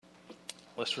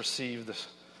Let's receive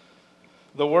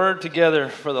the word together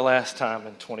for the last time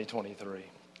in 2023.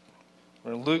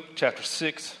 We're in Luke chapter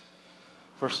 6,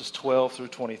 verses 12 through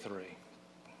 23.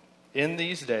 In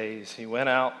these days he went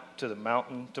out to the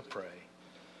mountain to pray.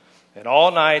 And all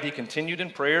night he continued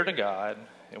in prayer to God.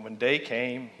 And when day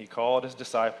came, he called his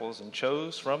disciples and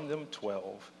chose from them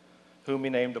 12, whom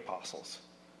he named apostles.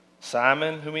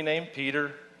 Simon, whom he named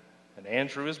Peter, and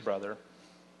Andrew his brother,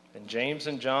 and James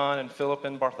and John and Philip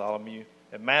and Bartholomew,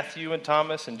 and Matthew and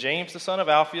Thomas, and James the son of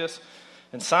Alphaeus,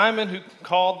 and Simon who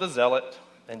called the Zealot,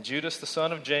 and Judas the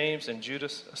son of James, and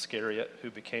Judas Iscariot,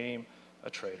 who became a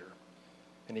traitor.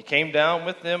 And he came down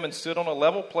with them and stood on a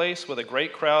level place with a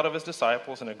great crowd of his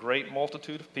disciples and a great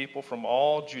multitude of people from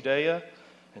all Judea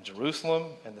and Jerusalem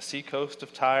and the seacoast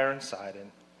of Tyre and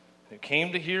Sidon, who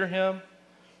came to hear him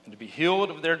and to be healed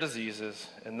of their diseases,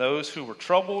 and those who were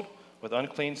troubled with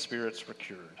unclean spirits were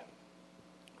cured.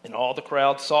 And all the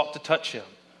crowd sought to touch him,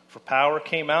 for power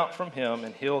came out from him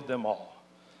and healed them all.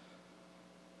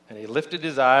 And he lifted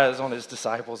his eyes on his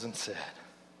disciples and said,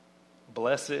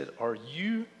 "Blessed are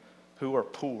you who are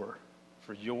poor,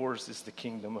 for yours is the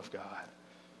kingdom of God.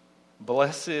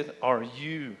 Blessed are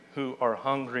you who are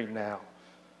hungry now,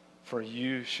 for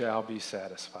you shall be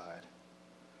satisfied.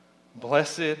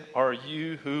 Blessed are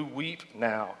you who weep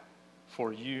now,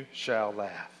 for you shall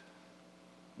laugh.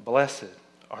 Blessed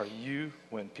are you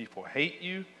when people hate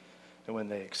you, and when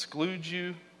they exclude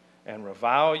you, and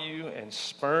revile you, and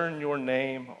spurn your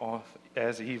name off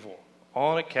as evil,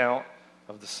 on account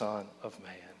of the Son of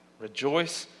Man.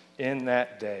 Rejoice in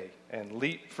that day, and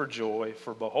leap for joy,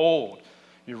 for behold,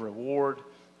 your reward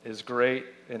is great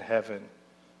in heaven,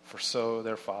 for so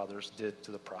their fathers did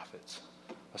to the prophets."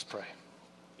 Let's pray.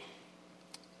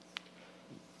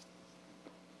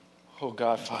 Oh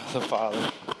God,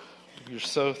 Father, we're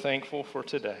so thankful for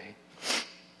today.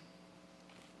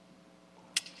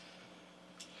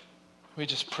 We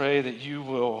just pray that you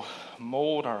will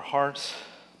mold our hearts,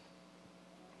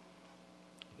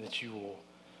 that you will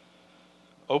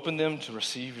open them to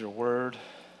receive your word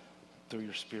through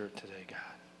your Spirit today, God.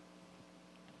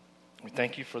 We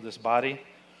thank you for this body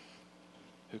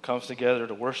who comes together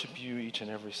to worship you each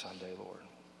and every Sunday, Lord.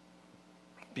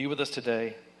 Be with us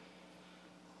today.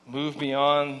 Move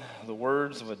beyond the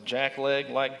words of a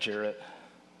jackleg like Jarrett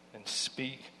and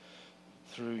speak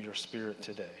through your Spirit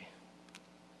today.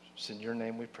 It's in your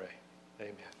name we pray.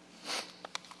 Amen.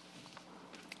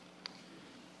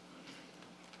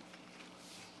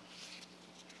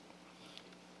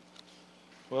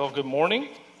 Well, good morning.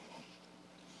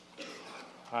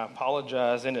 I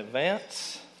apologize in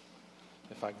advance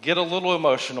if I get a little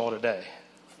emotional today.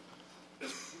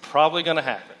 It's probably going to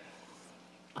happen.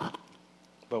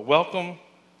 But welcome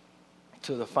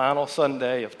to the final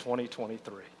Sunday of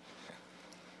 2023.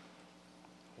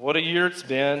 What a year it's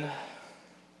been.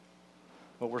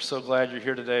 But we're so glad you're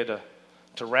here today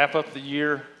to wrap up the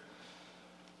year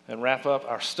and wrap up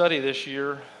our study this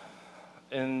year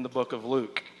in the book of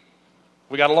Luke.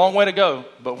 We got a long way to go,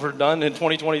 but we're done in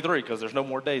 2023 because there's no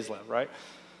more days left, right?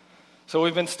 So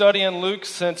we've been studying Luke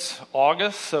since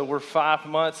August, so we're 5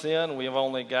 months in. We've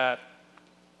only got,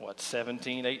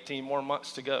 17, 18 more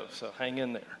months to go, so hang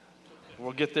in there.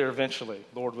 We'll get there eventually,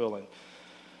 Lord willing.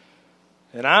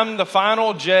 And I'm the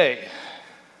final J,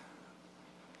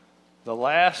 the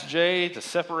last J that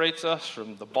separates us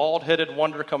from the bald-headed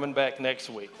wonder coming back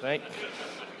next week. Thank you.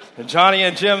 And Johnny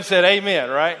and Jim said amen,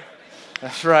 right?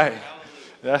 That's right.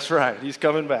 That's right. He's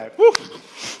coming back. Woo!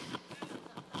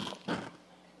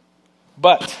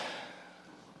 But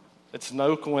it's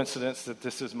no coincidence that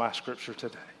this is my scripture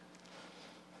today.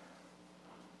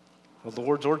 The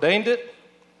Lord's ordained it,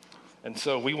 and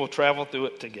so we will travel through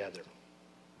it together.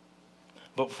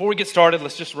 But before we get started,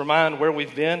 let's just remind where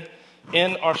we've been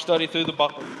in our study through the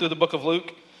book of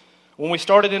Luke. When we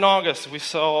started in August, we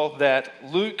saw that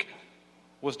Luke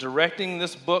was directing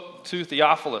this book to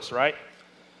Theophilus, right?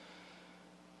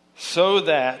 So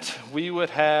that we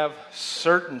would have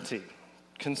certainty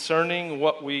concerning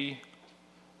what we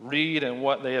read and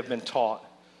what they have been taught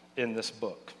in this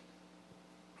book.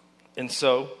 And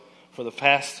so, for the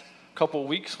past couple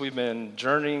weeks, we've been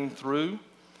journeying through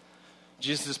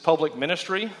Jesus' public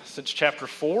ministry since chapter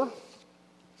 4.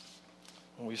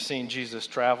 And we've seen Jesus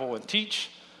travel and teach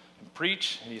and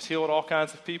preach, and he's healed all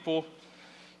kinds of people.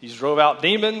 He's drove out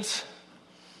demons.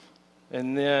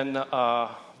 And then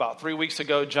about 3 weeks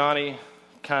ago, Johnny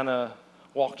kind of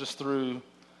walked us through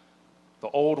the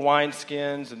old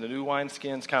wineskins and the new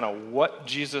wineskins, kind of what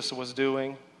Jesus was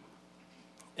doing.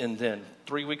 And then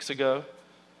 3 weeks ago,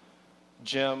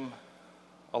 Jim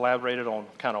elaborated on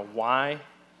kind of why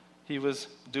he was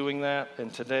doing that.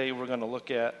 And today we're going to look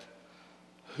at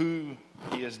who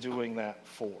he is doing that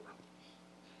for.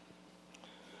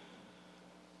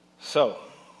 So,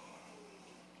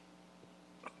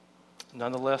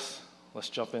 nonetheless, let's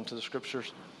jump into the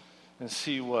scriptures and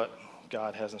see what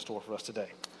God has in store for us today.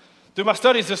 Through my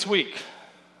studies this week,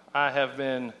 I have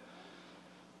been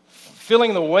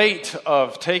feeling the weight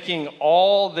of taking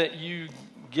all that you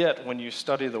get when you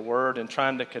study the Word and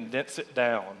trying to condense it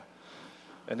down.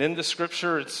 And in the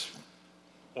Scripture, it's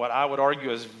what I would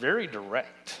argue is very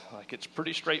direct. Like, it's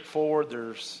pretty straightforward.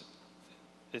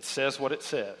 It says what it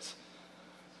says.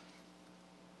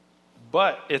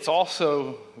 But it's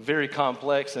also very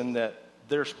complex in that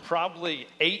there's probably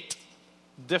 8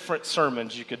 different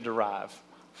sermons you could derive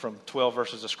from 12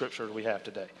 verses of Scripture that we have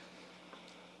today.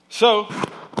 So,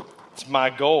 it's my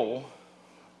goal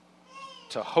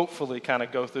to hopefully kind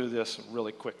of go through this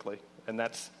really quickly. And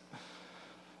that's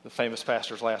the famous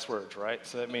pastor's last words, right?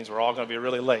 So that means we're all going to be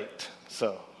really late.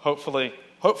 So hopefully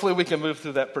we can move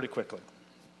through that pretty quickly.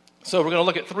 So we're going to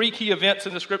look at 3 key events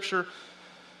in the Scripture.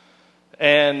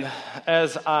 And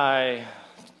as I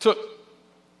took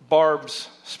Barb's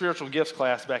spiritual gifts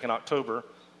class back in October,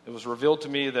 it was revealed to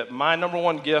me that my number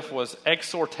one gift was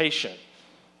exhortation.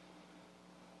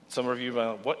 Some of you,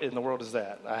 what in the world is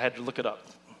that? I had to look it up.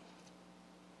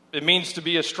 It means to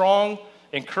be a strong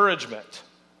encouragement.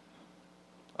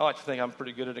 I like to think I'm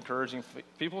pretty good at encouraging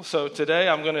people. So today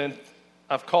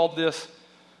I've called this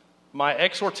my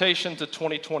exhortation to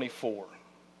 2024.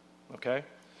 Okay?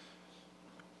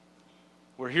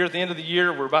 We're here at the end of the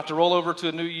year. We're about to roll over to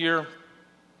a new year.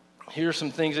 Here's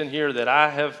some things in here that I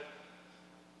have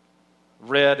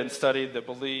read and studied that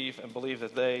believe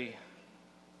that they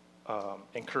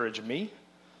encourage me.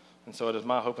 And so it is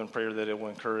my hope and prayer that it will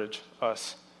encourage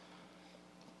us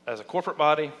as a corporate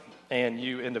body and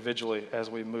you individually as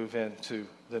we move into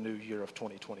the new year of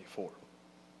 2024.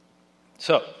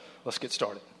 So, let's get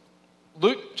started.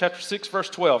 Luke chapter 6, verse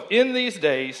 12. In these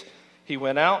days, he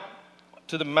went out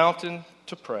to the mountain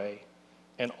to pray,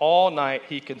 and all night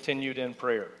he continued in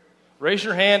prayer. Raise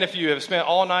your hand if you have spent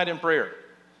all night in prayer.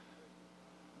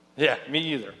 Yeah, me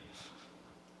either.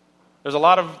 There's a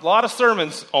lot of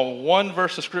sermons on one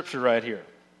verse of Scripture right here.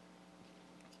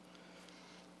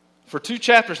 For 2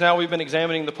 chapters now, we've been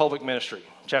examining the public ministry.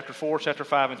 Chapter 4, chapter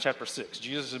 5, and chapter 6.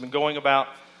 Jesus has been going about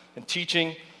and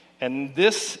teaching, and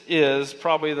this is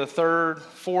probably the 3rd,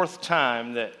 4th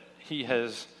time that he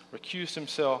has recused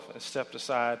himself and stepped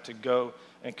aside to go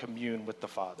and commune with the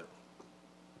Father.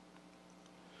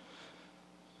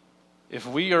 If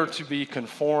we are to be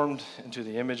conformed into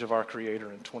the image of our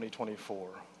Creator in 2024,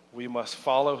 we must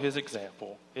follow his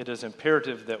example. It is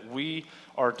imperative that we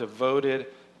are devoted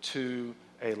to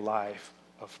a life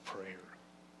of prayer.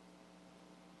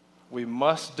 We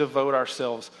must devote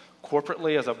ourselves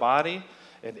corporately as a body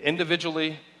and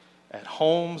individually at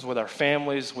homes with our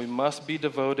families. We must be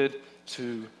devoted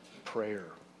to prayer.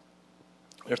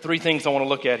 There are 3 things I want to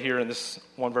look at here in this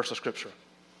one verse of Scripture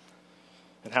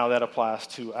and how that applies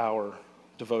to our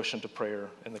devotion to prayer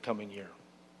in the coming year.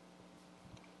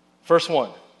 First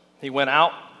one, he went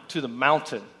out to the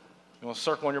mountain. You want to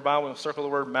circle on your Bible? You want to circle the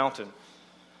word mountain.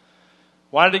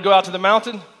 Why did he go out to the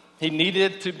mountain? He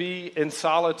needed to be in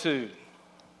solitude.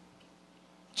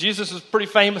 Jesus is a pretty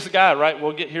famous guy, right?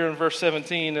 We'll get here in verse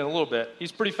 17 in a little bit.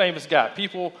 He's a pretty famous guy.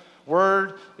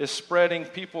 Word is spreading.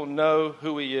 People know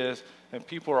who he is, and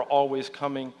people are always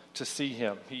coming to see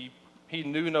him. He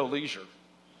knew no leisure.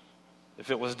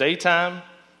 If it was daytime,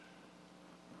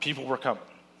 people were coming.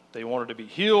 They wanted to be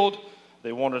healed.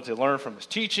 They wanted to learn from his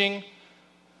teaching.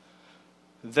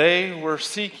 They were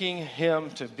seeking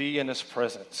him to be in his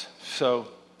presence. So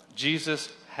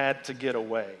Jesus had to get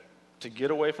away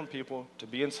from people, to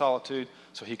be in solitude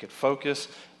so he could focus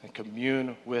and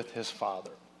commune with his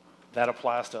Father. That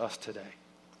applies to us today.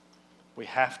 We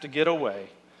have to get away.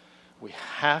 We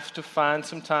have to find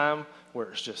some time where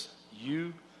it's just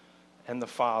you and the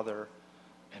Father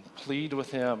and plead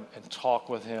with him and talk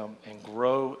with him and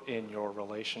grow in your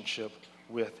relationship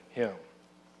with him.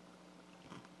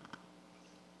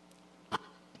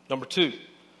 Number 2,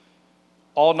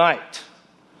 all night,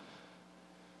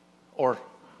 or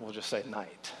we'll just say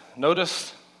night.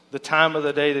 Notice the time of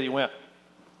the day that he went.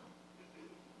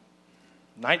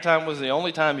 Nighttime was the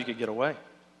only time he could get away.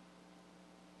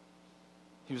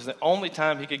 He was the only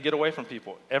time he could get away from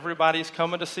people. Everybody's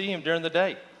coming to see him during the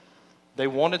day. They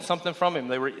wanted something from him.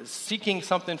 They were seeking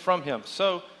something from him.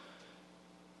 So,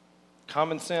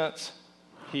 common sense,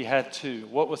 he had to.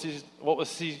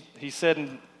 He said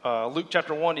in Luke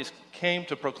chapter 1, he came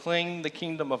to proclaim the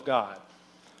kingdom of God.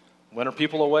 When are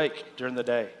people awake? During the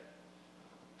day.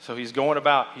 So he's going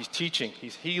about, he's teaching,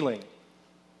 he's healing,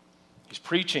 he's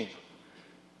preaching.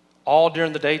 all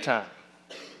during the daytime.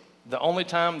 The only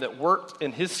time that worked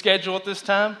in his schedule at this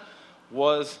time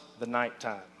was the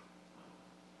nighttime.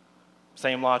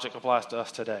 Same logic applies to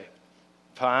us today.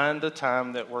 Find the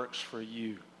time that works for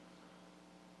you.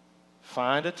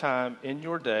 Find a time in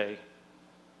your day,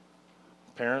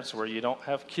 parents, where you don't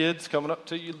have kids coming up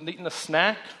to you needing a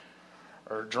snack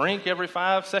or drink every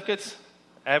 5 seconds.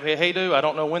 Hey, I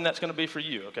don't know when that's going to be for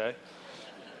you, okay?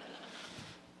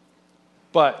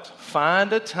 But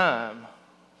find a time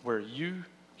where you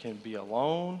can be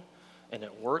alone and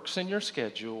it works in your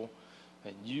schedule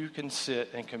and you can sit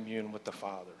and commune with the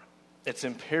Father. It's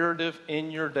imperative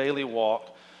in your daily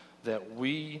walk that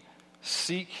we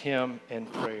seek him in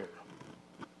prayer.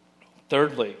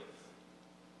 Thirdly,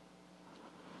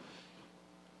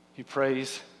 he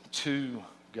prays to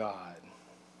God.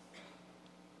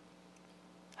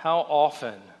 How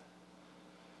often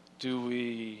do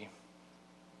we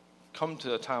come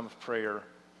to a time of prayer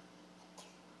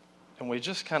and we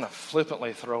just kind of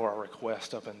flippantly throw our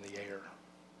request up in the air?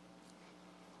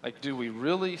 Like, do we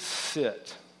really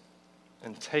sit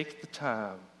and take the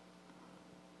time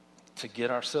to get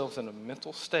ourselves in a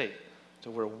mental state to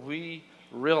where we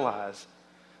realize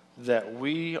that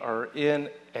we are in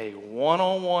a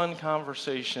one-on-one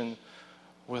conversation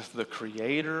with the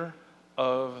creator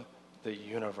of the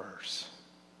universe?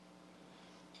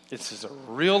 It's as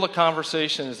real a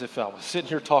conversation as if I was sitting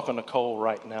here talking to Cole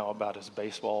right now about his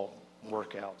baseball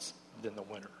workouts in the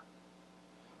winter.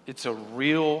 It's a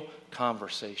real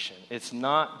conversation. It's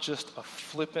not just a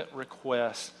flippant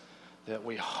request that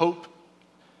we hope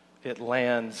it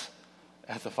lands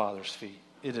at the Father's feet.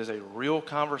 It is a real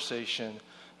conversation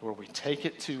where we take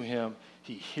it to him.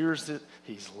 He hears it,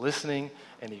 he's listening,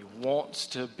 and he wants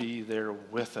to be there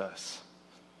with us.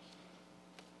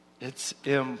 It's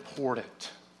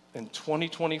important. In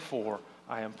 2024,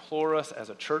 I implore us as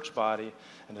a church body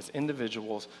and as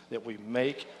individuals that we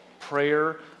make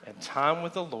prayer and time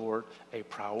with the Lord a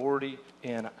priority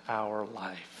in our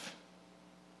life.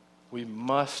 We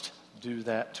must do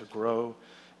that to grow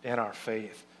in our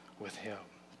faith with him.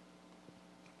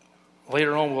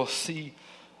 Later on, we'll see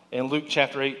in Luke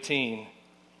chapter 18,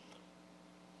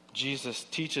 Jesus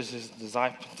teaches his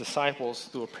disciples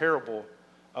through a parable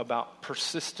about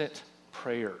persistent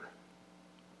prayer.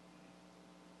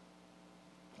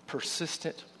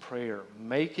 Persistent prayer.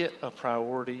 Make it a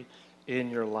priority in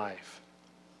your life.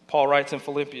 Paul writes in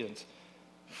Philippians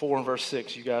 4 and verse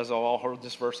 6, you guys all heard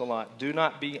this verse a lot. Do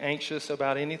not be anxious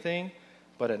about anything,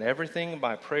 but in everything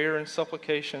by prayer and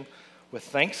supplication, with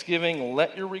thanksgiving,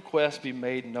 let your requests be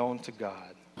made known to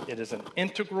God. It is an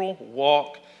integral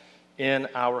walk in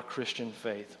our Christian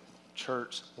faith.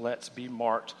 Church, let's be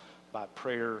marked by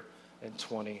prayer in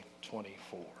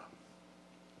 2024.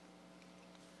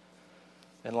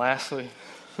 And lastly,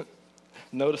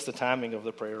 notice the timing of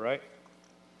the prayer, right?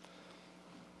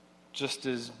 Just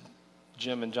as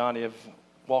Jim and Johnny have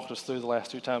walked us through the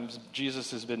last 2 times,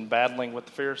 Jesus has been battling with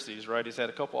the Pharisees, right? He's had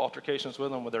a couple altercations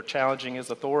with them where they're challenging his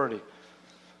authority.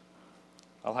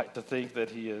 I like to think that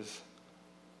he is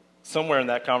somewhere in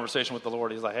that conversation with the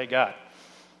Lord. He's like, hey, God,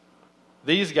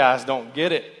 these guys don't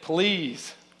get it.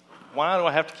 Please. Why do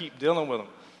I have to keep dealing with them?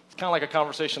 It's kind of like a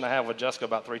conversation I have with Jessica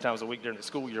about 3 times a week during the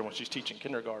school year when she's teaching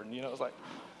kindergarten. You know, it's like,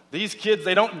 these kids,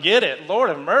 they don't get it. Lord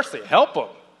have mercy. Help them.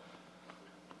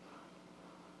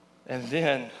 And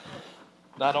then,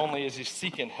 not only is he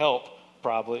seeking help,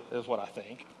 probably, is what I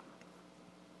think,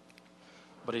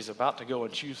 but he's about to go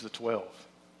and choose the 12.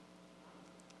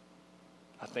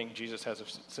 I think Jesus has a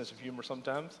sense of humor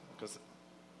sometimes, because,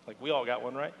 like, we all got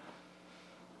one, right?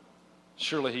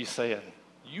 Surely he's saying,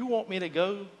 you want me to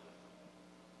go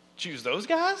choose those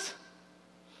guys?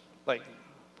 Like,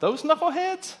 those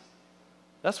knuckleheads?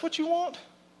 That's what you want?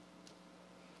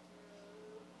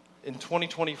 In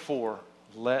 2024,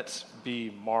 let's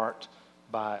be marked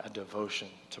by a devotion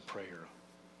to prayer.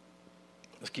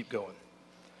 Let's keep going.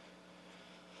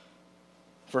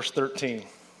 Verse 13.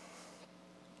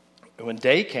 When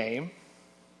day came,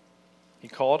 he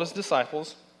called his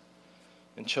disciples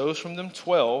and chose from them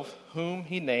 12, whom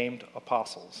he named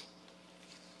apostles.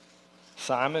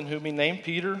 Simon, whom he named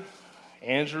Peter,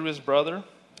 Andrew his brother,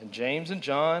 and James and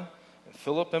John, and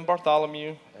Philip and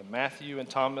Bartholomew, and Matthew and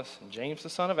Thomas, and James the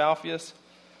son of Alphaeus,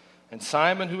 and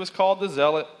Simon, who was called the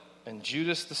Zealot, and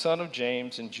Judas the son of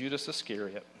James, and Judas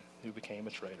Iscariot, who became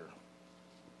a traitor.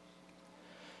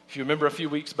 If you remember a few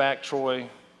weeks back, Troy,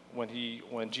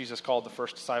 when Jesus called the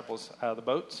first disciples out of the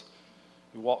boats,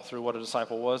 we walked through what a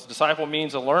disciple was. Disciple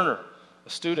means a learner, a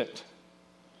student.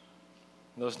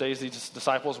 In those days, these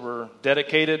disciples were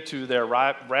dedicated to their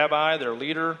rabbi, their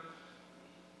leader,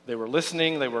 They were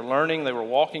listening, they were learning, they were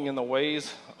walking in the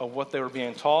ways of what they were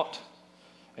being taught.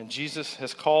 And Jesus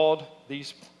has called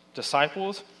these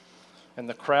disciples, and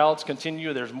the crowds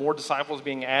continue. There's more disciples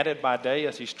being added by day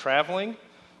as he's traveling.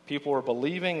 People are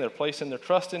believing, they're placing their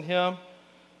trust in him,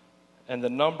 and the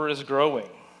number is growing.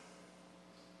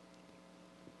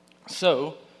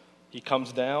 So he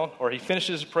comes down, or he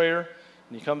finishes prayer,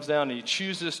 and he comes down and he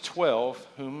chooses 12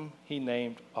 whom he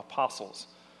named apostles.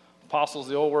 Apostles,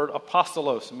 the old word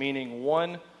apostolos, meaning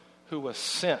one who was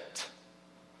sent.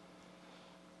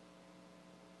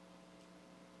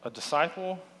 A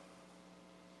disciple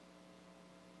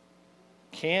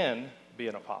can be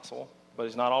an apostle, but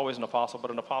he's not always an apostle,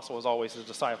 but an apostle is always a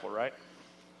disciple, right?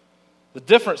 The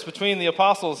difference between the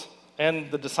apostles and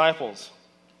the disciples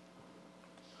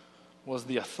was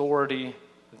the authority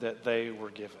that they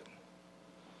were given.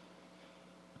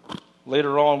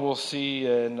 Later on, we'll see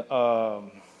in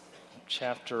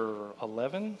chapter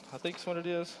 11, I think is what it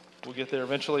is. We'll get there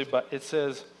eventually, but it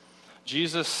says,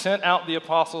 Jesus sent out the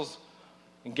apostles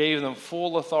and gave them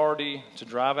full authority to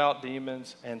drive out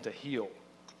demons and to heal.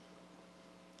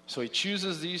 So he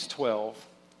chooses these 12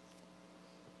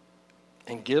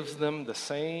 and gives them the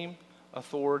same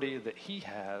authority that he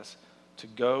has to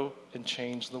go and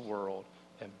change the world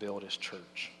and build his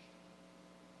church.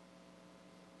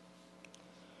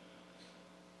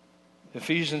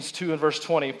 Ephesians 2 and verse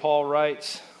 20, Paul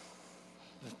writes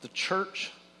that the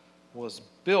church was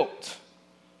built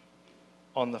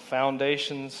on the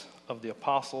foundations of the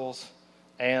apostles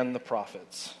and the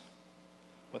prophets,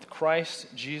 with Christ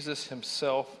Jesus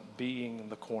himself being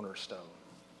the cornerstone.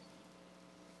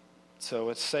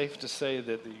 So it's safe to say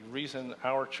that the reason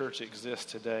our church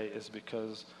exists today is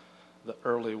because the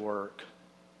early work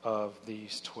of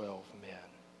these 12 men.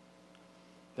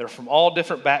 They're from all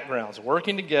different backgrounds,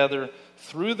 working together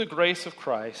through the grace of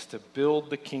Christ to build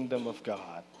the kingdom of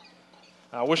God.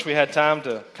 I wish we had time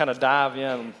to kind of dive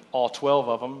in all 12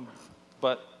 of them,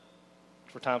 but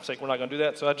for time's sake, we're not going to do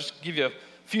that. So I'll just give you a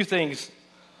few things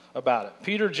about it.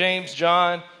 Peter, James,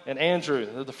 John, and Andrew,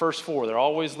 they're the first four. They're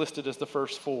always listed as the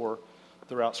first four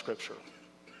throughout Scripture.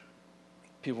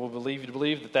 People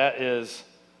believe that is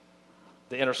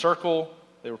the inner circle.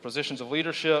 They were positions of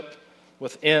leadership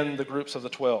within the groups of the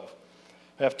 12.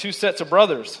 We have two sets of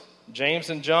brothers, James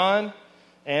and John,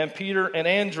 and Peter and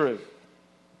Andrew.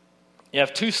 You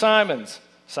have two Simons,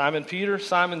 Simon Peter,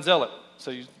 Simon Zealot.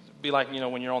 So you'd be like,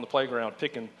 when you're on the playground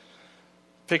picking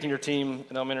your team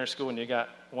in elementary school and you got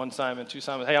one Simon, two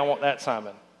Simons. Hey, I want that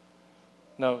Simon.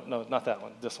 No, not that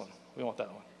one. This one. We want that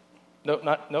one.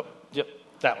 Nope. Yep,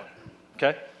 that one.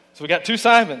 Okay? So we got two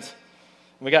Simons.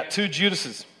 And we got two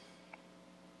Judases.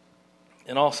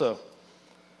 And also,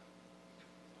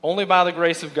 only by the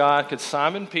grace of God could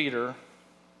Simon Peter,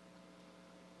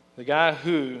 the guy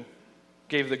who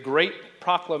gave the great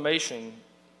proclamation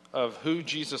of who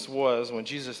Jesus was when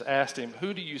Jesus asked him,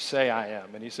 "Who do you say I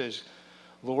am?" And he says,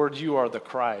 "Lord, you are the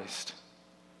Christ."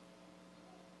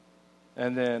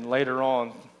 And then later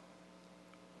on,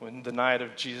 when the night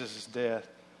of Jesus' death,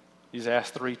 he's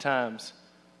asked 3 times,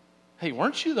 "Hey,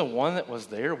 weren't you the one that was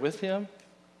there with him?"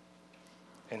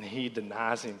 And he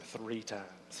denies him 3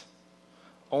 times.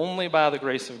 Only by the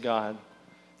grace of God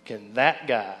can that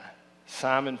guy,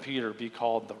 Simon Peter, be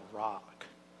called the rock,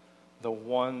 the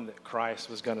one that Christ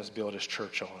was going to build his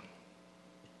church on.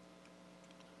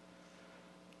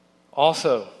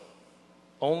 Also,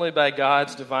 only by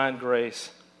God's divine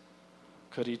grace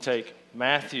could he take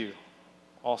Matthew,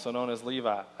 also known as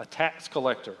Levi, a tax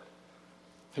collector,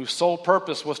 whose sole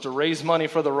purpose was to raise money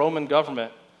for the Roman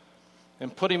government,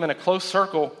 and put him in a close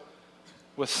circle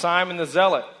with Simon the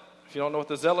Zealot. If you don't know what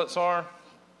the Zealots are,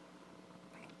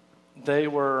 they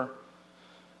were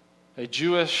a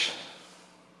Jewish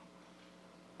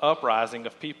uprising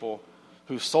of people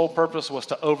whose sole purpose was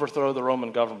to overthrow the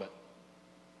Roman government.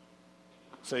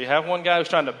 So you have one guy who's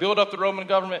trying to build up the Roman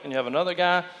government, and you have another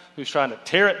guy who's trying to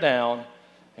tear it down,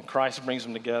 and Christ brings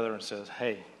them together and says,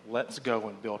 "Hey, let's go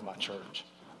and build my church."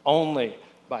 Only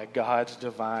by God's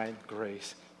divine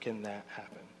grace can that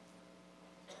happen.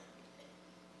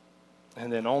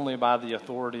 And then only by the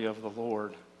authority of the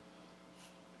Lord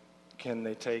can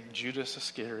they take Judas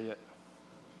Iscariot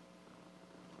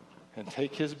and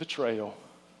take his betrayal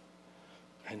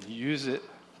and use it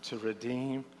to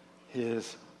redeem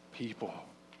his people.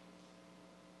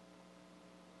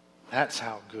 That's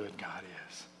how good God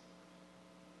is.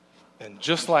 And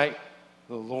just like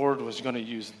the Lord was going to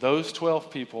use those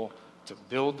 12 people to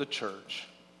build the church,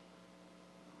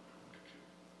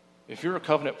 if you're a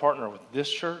covenant partner with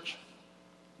this church,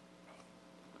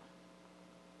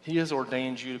 He has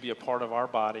ordained you to be a part of our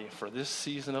body for this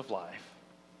season of life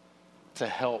to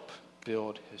help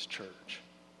build his church.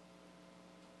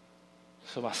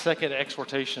 So my second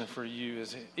exhortation for you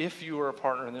is, if you are a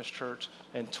partner in this church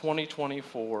in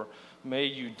 2024, may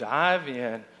you dive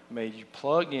in, may you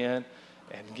plug in,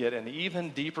 and get an even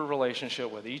deeper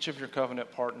relationship with each of your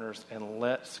covenant partners, and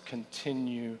let's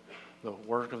continue the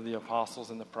work of the apostles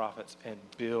and the prophets and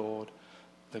build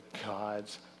the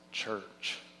God's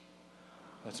church.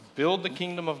 Let's build the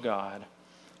kingdom of God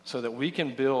so that we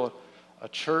can build a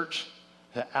church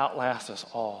that outlasts us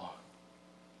all.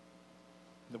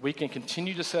 That we can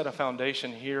continue to set a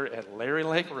foundation here at Larry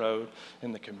Lake Road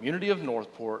in the community of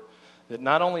Northport that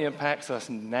not only impacts us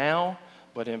now,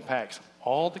 but impacts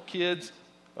all the kids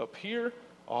up here,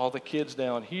 all the kids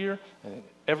down here, and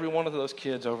every one of those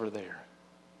kids over there.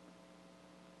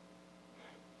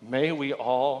 May we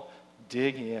all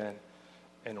dig in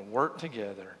and work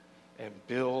together and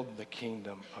build the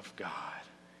kingdom of God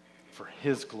for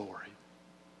his glory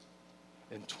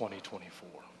in 2024.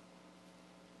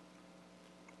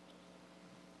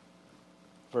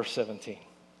 Verse 17.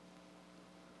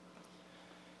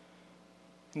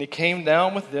 And he came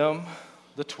down with them,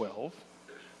 the 12,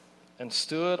 and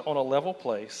stood on a level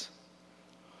place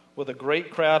with a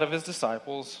great crowd of his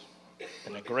disciples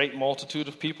and a great multitude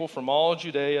of people from all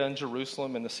Judea and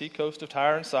Jerusalem and the seacoast of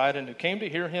Tyre and Sidon, who came to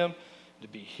hear him, to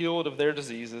be healed of their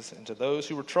diseases, and to those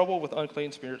who were troubled with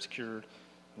unclean spirits cured.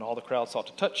 And all the crowd sought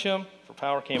to touch him, for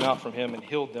power came out from him and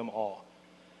healed them all.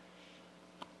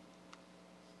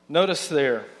 Notice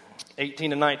there,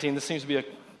 18 and 19, this seems to be a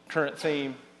current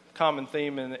theme, common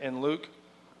theme in Luke.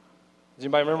 Does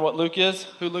anybody remember what Luke is?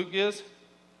 Who Luke is?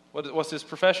 What's his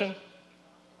profession?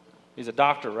 He's a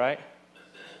doctor, right?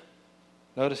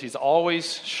 Notice he's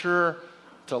always sure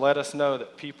to let us know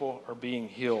that people are being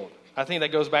healed. I think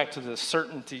that goes back to the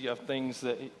certainty of things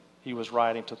that he was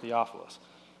writing to Theophilus.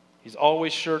 He's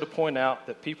always sure to point out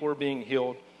that people are being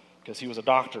healed because he was a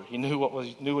doctor. He knew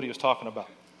what he was talking about.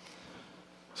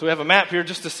 So we have a map here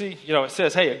just to see, it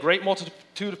says, hey, a great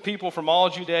multitude of people from all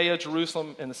Judea,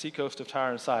 Jerusalem, and the seacoast of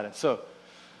Tyre and Sidon. So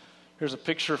here's a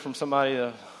picture from somebody,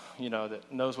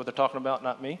 that knows what they're talking about,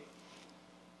 not me.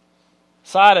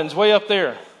 Sidon's way up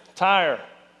there, Tyre,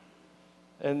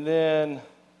 and then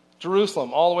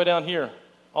Jerusalem, all the way down here,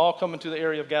 all coming to the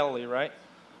area of Galilee, right?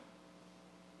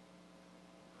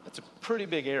 That's a pretty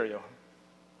big area.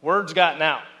 Word's gotten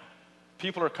out.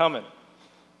 People are coming.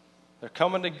 They're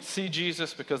coming to see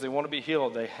Jesus because they want to be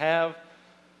healed. They have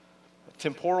a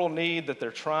temporal need that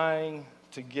they're trying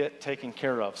to get taken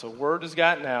care of. So word has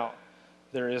gotten out.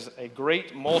 There is a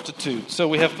great multitude. So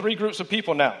we have three groups of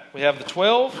people now. We have the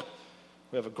 12.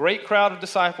 We have a great crowd of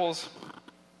disciples.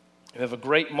 We have a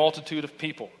great multitude of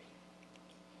people.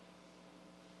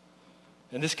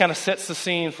 And this kind of sets the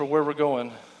scene for where we're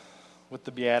going with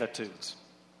the Beatitudes.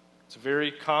 It's a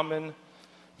very common,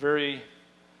 very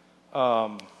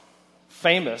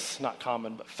famous, not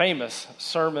common, but famous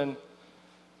sermon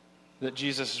that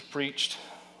Jesus has preached.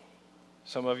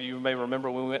 Some of you may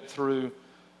remember we went through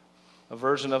a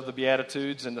version of the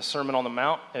Beatitudes in the Sermon on the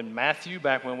Mount in Matthew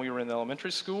back when we were in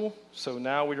elementary school. So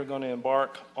now we are going to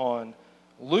embark on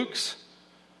Luke's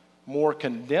more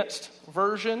condensed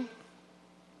version.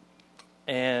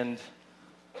 And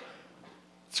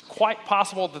it's quite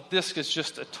possible that this is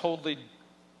just a totally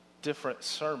different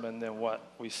sermon than what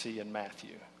we see in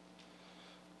Matthew.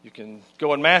 You can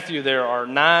go in Matthew, there are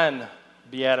 9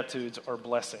 Beatitudes or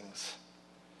blessings.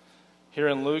 Here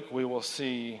in Luke, we will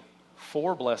see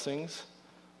 4 blessings,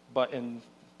 but in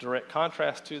direct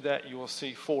contrast to that, you will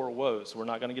see 4 woes. We're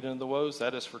not going to get into the woes.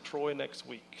 That is for Troy next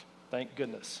week. Thank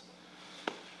goodness.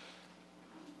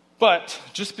 But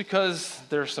just because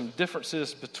there are some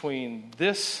differences between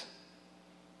this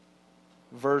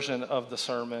version of the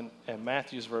sermon and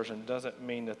Matthew's version doesn't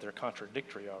mean that they're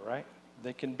contradictory, all right?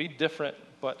 They can be different,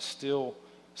 but still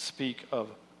speak of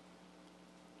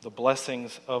the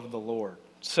blessings of the Lord.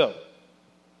 So,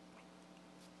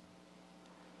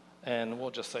 and we'll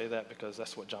just say that because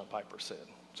that's what John Piper said.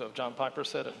 So if John Piper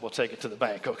said it, we'll take it to the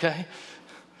bank, okay?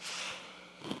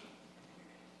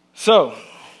 So,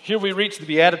 here we reach the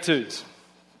Beatitudes.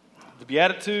 The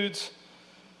Beatitudes,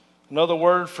 another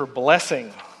word for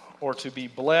blessing or to be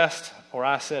blessed, or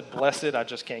I said blessed, I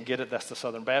just can't get it. That's the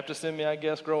Southern Baptist in me, I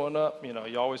guess, growing up.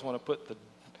 You always want to put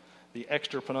the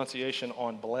extra pronunciation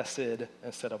on blessed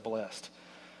instead of blessed.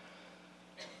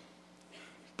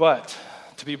 But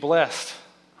to be blessed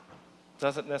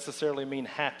doesn't necessarily mean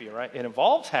happy, right? It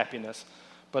involves happiness,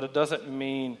 but it doesn't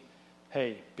mean,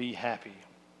 hey, be happy.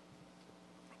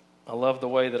 I love the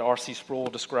way that R.C. Sproul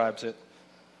describes it.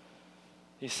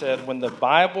 He said, when the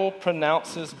Bible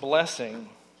pronounces blessing,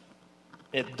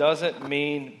 it doesn't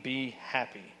mean be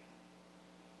happy.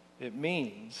 It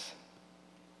means,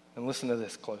 and listen to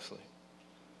this closely,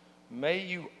 may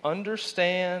you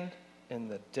understand in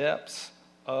the depths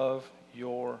of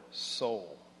your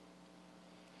soul,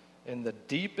 in the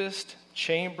deepest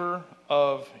chamber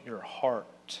of your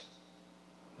heart,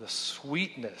 the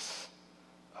sweetness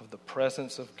of the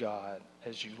presence of God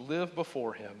as you live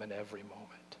before him in every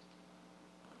moment.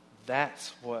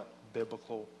 That's what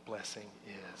biblical blessing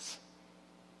is.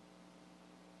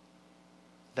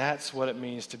 That's what it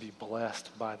means to be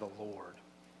blessed by the Lord.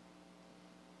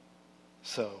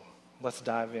 So, let's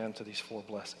dive into these 4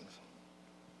 blessings.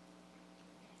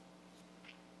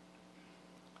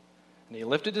 And he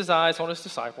lifted his eyes on his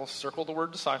disciples, circle the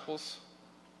word disciples.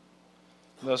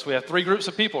 Notice we have 3 groups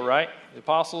of people, right? The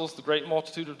apostles, the great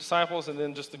multitude of disciples, and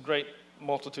then just the great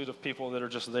multitude of people that are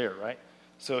just there, right?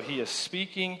 So he is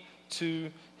speaking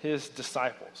to his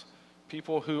disciples,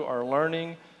 people who are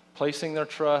learning, placing their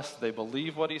trust, they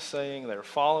believe what he's saying, they're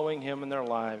following him in their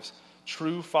lives,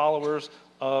 true followers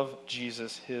of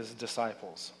Jesus, his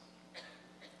disciples.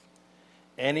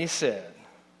 And he said,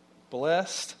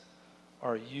 blessed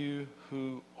are you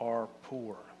who are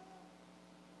poor,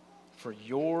 for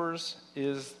yours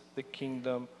is the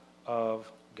kingdom of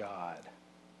God.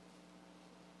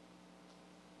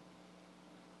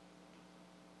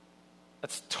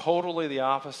 That's totally the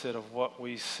opposite of what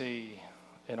we see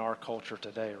in our culture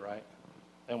today, right?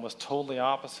 And was totally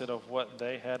opposite of what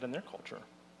they had in their culture.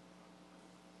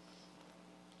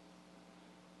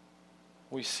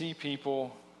 We see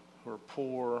people who are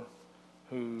poor,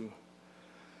 who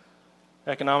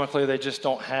economically they just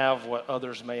don't have what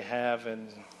others may have, and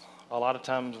a lot of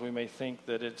times we may think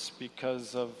that it's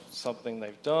because of something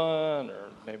they've done, or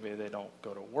maybe they don't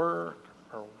go to work,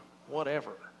 or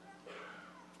whatever.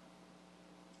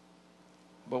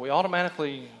 But we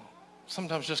automatically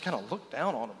sometimes just kind of look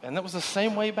down on them. And that was the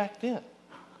same way back then.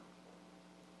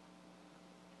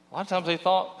 A lot of times they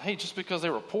thought, hey, just because they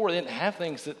were poor, they didn't have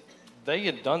things, that they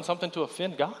had done something to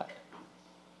offend God.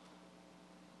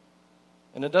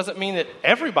 And it doesn't mean that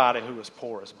everybody who is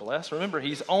poor is blessed. Remember,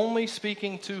 he's only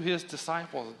speaking to his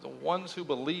disciples, the ones who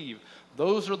believe.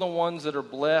 Those are the ones that are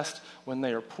blessed when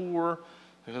they are poor.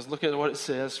 Because look at what it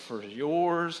says, for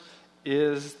yours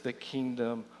is the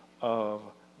kingdom of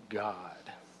God.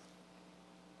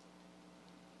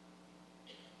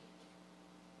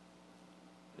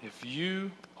 If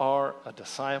you are a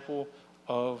disciple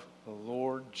of the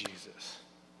Lord Jesus,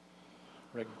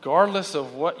 regardless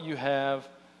of what you have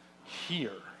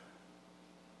here,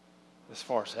 as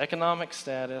far as economic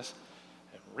status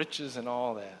and riches and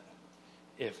all that,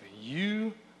 if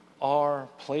you are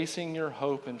placing your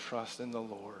hope and trust in the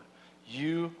Lord,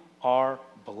 you are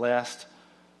blessed.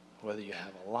 Whether you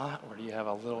have a lot or you have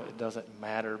a little, it doesn't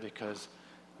matter, because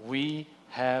we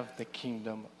have the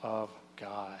kingdom of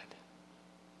God.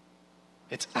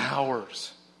 It's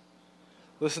ours.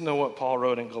 Listen to what Paul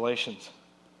wrote in Galatians.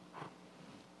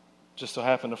 Just so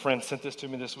happened a friend sent this to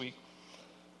me this week.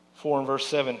 4 and verse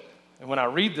 7. And when I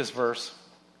read this verse,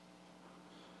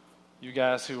 you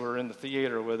guys who were in the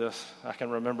theater with us, I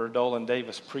can remember Dolan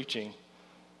Davis preaching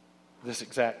this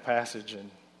exact passage. And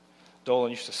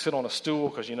Dolan used to sit on a stool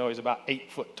because, you know, he's about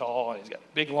 8 foot tall, and he's got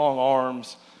big, long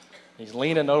arms. He's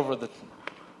leaning over and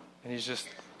he's just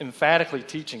emphatically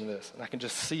teaching this. And I can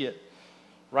just see it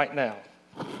right now.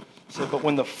 It said, but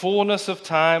when the fullness of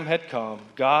time had come,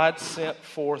 God sent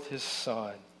forth his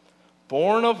Son,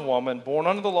 born of woman, born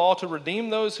under the law, to redeem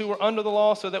those who were under the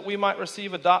law, so that we might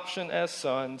receive adoption as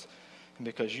sons. And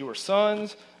because you are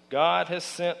sons, God has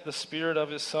sent the Spirit of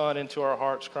his Son into our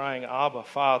hearts, crying, Abba,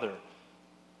 Father.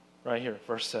 Right here,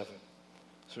 verse 7.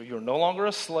 So you're no longer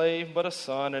a slave, but a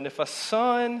son. And if a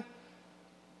son,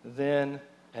 then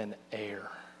an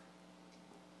heir.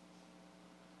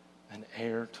 An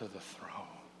heir to the throne,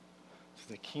 to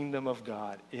the kingdom of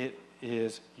God. It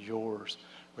is yours,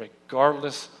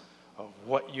 regardless of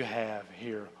what you have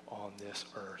here on this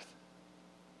earth.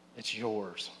 It's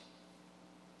yours.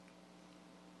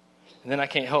 And then I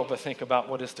can't help but think about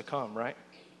what is to come, right?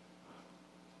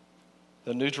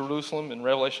 The New Jerusalem in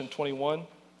Revelation 21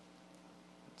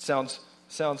 sounds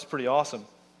pretty awesome.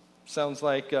 Sounds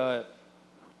like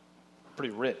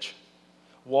pretty rich.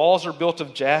 Walls are built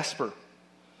of jasper.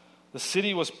 The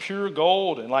city was pure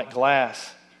gold and like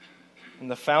glass, and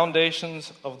the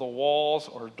foundations of the walls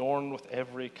are adorned with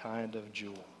every kind of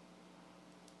jewel.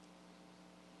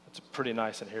 It's a pretty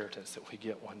nice inheritance that we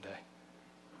get one day.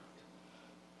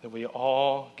 That we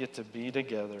all get to be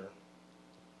together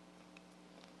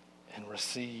and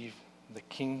receive the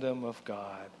kingdom of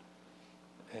God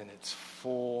in its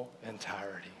full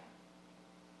entirety.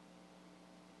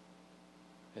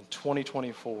 In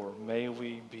 2024, may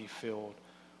we be filled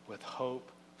with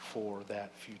hope for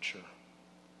that future.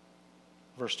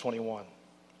 Verse 21.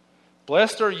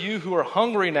 Blessed are you who are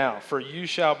hungry now, for you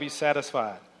shall be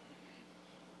satisfied.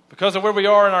 Because of where we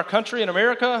are in our country, in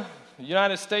America, the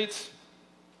United States,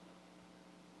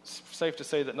 it's safe to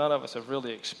say that none of us have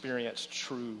really experienced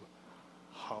true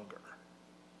hunger.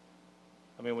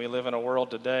 I mean, we live in a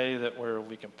world today where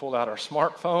we can pull out our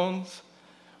smartphones,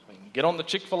 we can get on the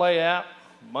Chick-fil-A app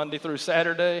Monday through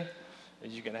Saturday,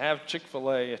 and you can have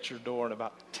Chick-fil-A at your door in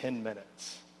about 10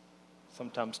 minutes,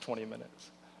 sometimes 20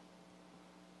 minutes.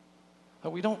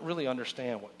 But we don't really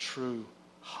understand what true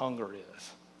hunger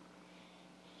is.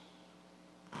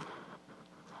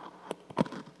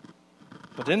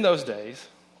 But in those days,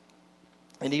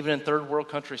 and even in third world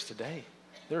countries today,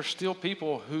 there are still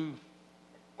people who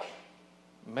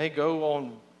may go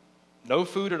on no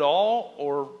food at all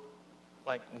or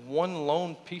like one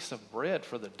lone piece of bread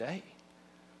for the day.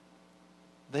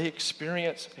 They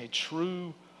experience a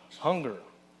true hunger.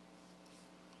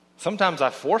 Sometimes I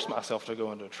force myself to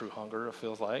go into a true hunger, it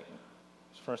feels like.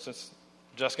 For instance,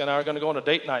 Jessica and I are going to go on a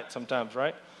date night sometimes,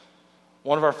 right?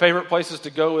 One of our favorite places to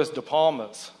go is De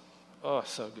Palma's. Oh,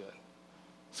 so good.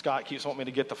 Scott keeps wanting me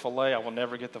to get the filet. I will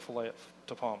never get the filet at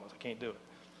De Palma's. I can't do it.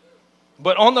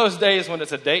 But on those days when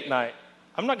it's a date night,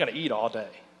 I'm not going to eat all day.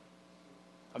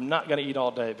 I'm not going to eat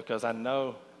all day because I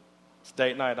know it's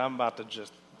date night. I'm going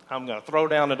to throw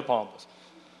down at De Palma's.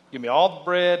 Give me all the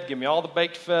bread. Give me all the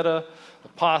baked feta, the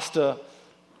pasta.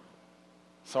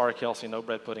 Sorry, Kelsey, no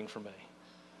bread pudding for me.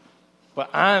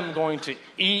 But I'm going to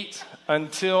eat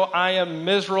until I am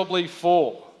miserably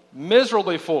full.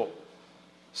 Miserably full.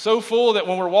 So full that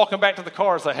when we're walking back to the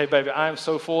car, it's like, hey, baby, I am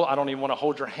so full, I don't even want to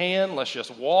hold your hand. Let's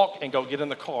just walk and go get in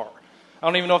the car. I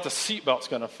don't even know if the seatbelt's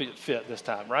going to fit this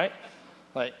time, right?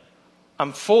 Like,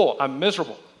 I'm full. I'm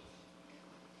miserable.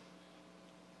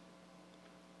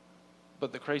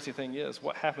 But the crazy thing is,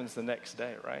 what happens the next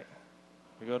day, right?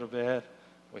 We go to bed,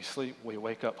 we sleep, we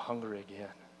wake up hungry again.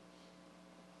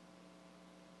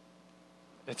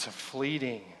 It's a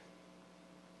fleeting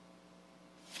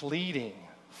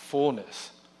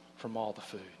fullness from all the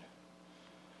food.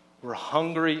 We're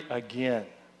hungry again.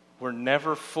 We're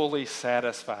never fully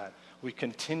satisfied. We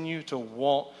continue to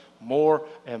want more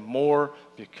and more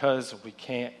because we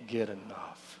can't get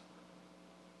enough.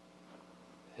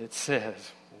 It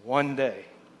says, one day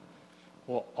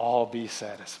we'll all be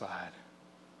satisfied.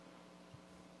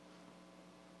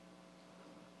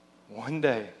 One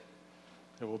day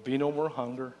there will be no more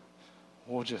hunger.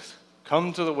 We'll just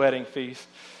come to the wedding feast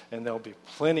and there'll be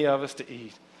plenty of us to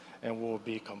eat and we'll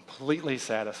be completely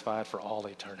satisfied for all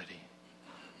eternity.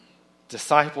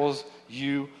 Disciples,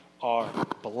 you are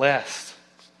blessed.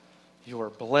 You are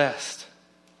blessed.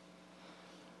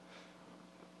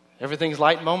 Everything's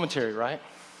light and momentary, right?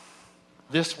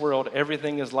 This world,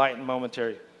 everything is light and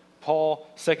momentary. Paul,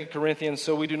 2 Corinthians,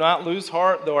 so we do not lose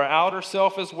heart, though our outer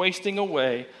self is wasting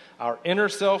away, our inner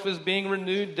self is being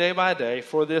renewed day by day,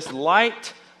 for this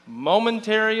light,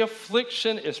 momentary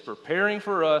affliction is preparing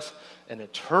for us an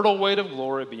eternal weight of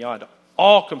glory beyond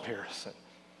all comparison.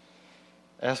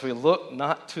 As we look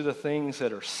not to the things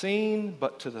that are seen,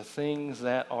 but to the things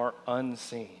that are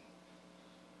unseen.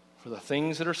 For the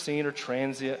things that are seen are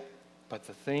transient, but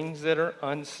the things that are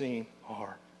unseen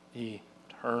are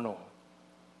eternal.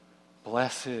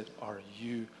 Blessed are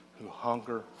you who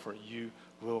hunger, for you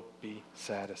will be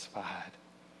satisfied.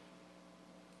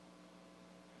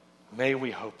 May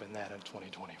we hope in that in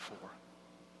 2024.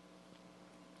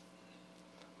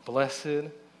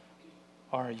 Blessed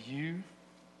are you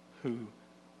who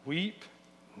weep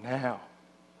now,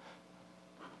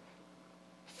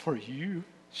 for you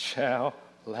shall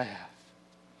laugh.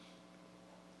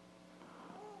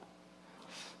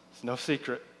 It's no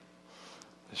secret.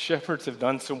 The shepherds have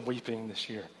done some weeping this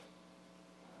year.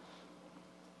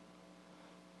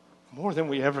 More than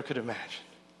we ever could imagine.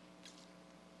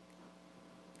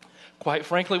 Quite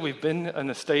frankly, we've been in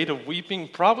a state of weeping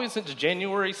probably since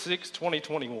January 6,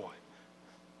 2021.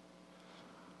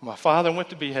 My father went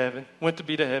to be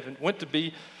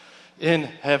in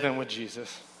heaven with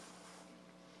Jesus.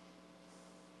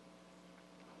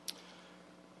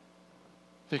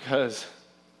 Because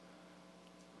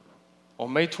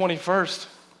on May 21st,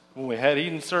 when we had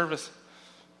Eden service,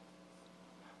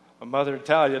 my mother had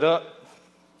tallied up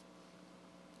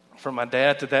from my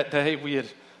dad to that day.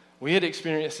 We had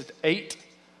experienced 8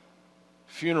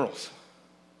 funerals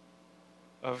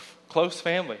of close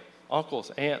family,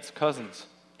 uncles, aunts, cousins.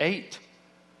 8.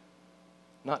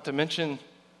 Not to mention,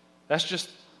 that's just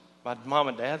my mom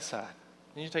and dad's side.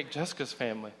 Then you take Jessica's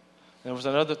family. There was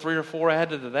another 3 or 4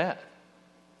 added to that.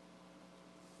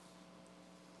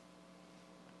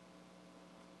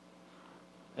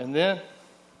 And then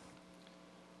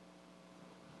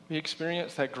we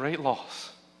experienced that great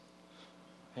loss.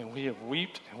 And we have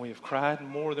wept and we have cried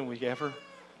more than we ever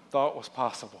thought was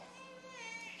possible.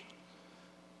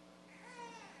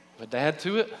 But Dad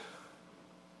to it,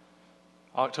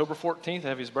 October 14th,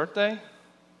 Evie's birthday,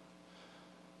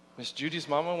 Miss Judy's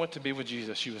mama went to be with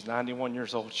Jesus. She was 91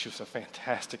 years old. She was a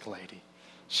fantastic lady.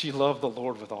 She loved the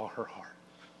Lord with all her heart.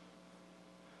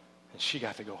 And she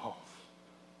got to go home.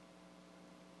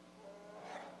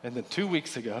 And then 2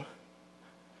 weeks ago,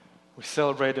 we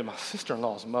celebrated my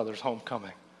sister-in-law's mother's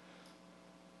homecoming.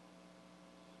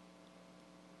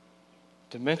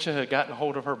 Dementia had gotten a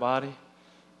hold of her body.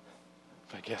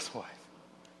 But guess what?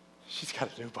 She's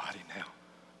got a new body now.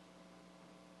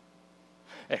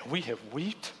 And we have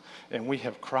wept, and we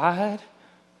have cried,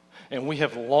 and we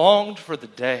have longed for the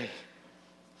day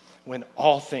when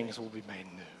all things will be made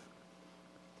new.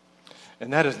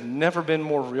 And that has never been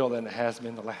more real than it has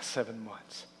been the last 7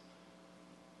 months.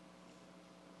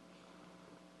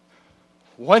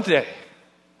 One day,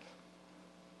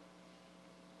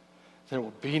 there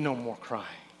will be no more crying.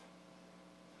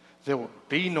 There will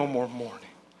be no more mourning.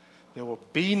 There will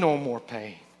be no more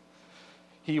pain.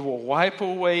 He will wipe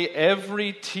away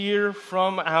every tear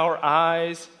from our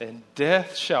eyes, and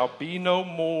death shall be no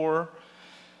more,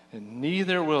 and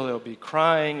neither will there be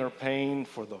crying or pain,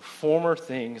 for the former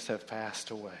things have passed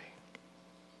away.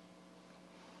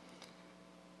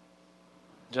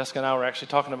 Jessica and I were actually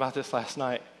talking about this last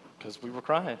night because we were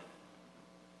crying.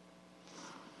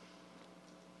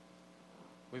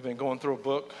 We've been going through a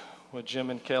book with Jim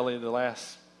and Kelly the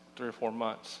last 3 or 4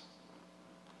 months.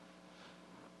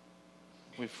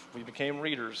 We became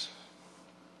readers.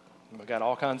 We got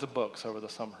all kinds of books over the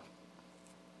summer.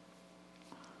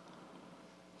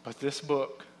 But this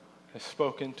book has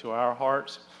spoken to our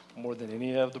hearts more than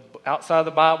any of the outside of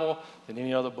the Bible than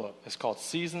any other book. It's called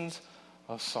Seasons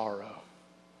of Sorrow.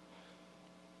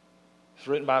 It's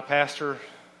written by a pastor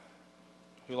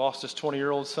who lost his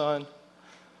 20-year-old son,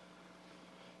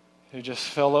 who just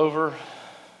fell over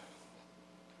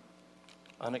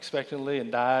unexpectedly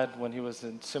and died when he was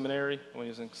in seminary, when he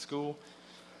was in school.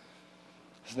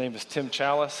 His name is Tim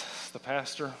Chalice, the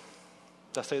pastor.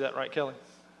 Did I say that right, Kelly?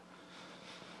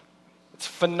 It's a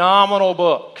phenomenal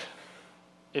book.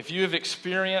 If you have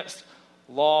experienced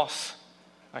loss,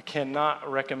 I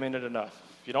cannot recommend it enough.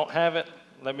 If you don't have it,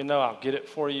 let me know. I'll get it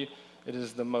for you. It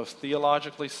is the most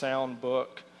theologically sound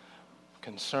book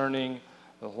concerning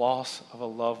the loss of a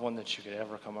loved one that you could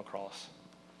ever come across.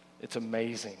 It's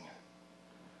amazing.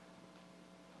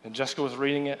 And Jessica was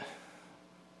reading it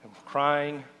and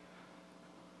crying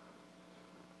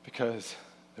because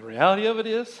the reality of it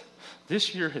is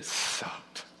this year has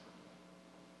sucked.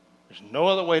 There's no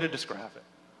other way to describe it.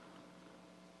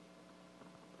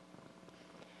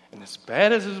 And as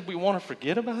bad as we want to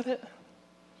forget about it,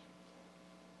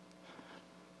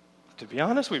 to be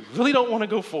honest, we really don't want to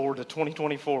go forward to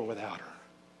 2024 without her.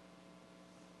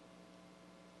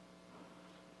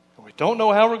 And we don't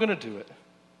know how we're going to do it.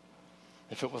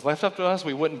 If it was left up to us,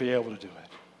 we wouldn't be able to do it.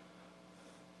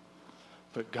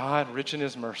 But God, rich in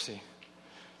His mercy,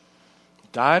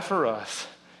 died for us.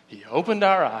 He opened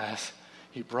our eyes.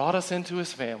 He brought us into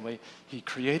His family. He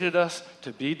created us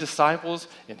to be disciples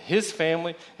in His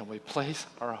family, and we place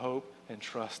our hope and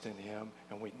trust in Him,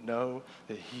 and we know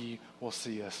that He will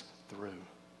see us through.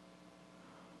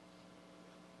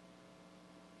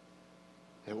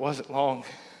 It wasn't long.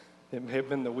 It may have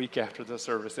been the week after the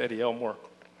service. Eddie Elmore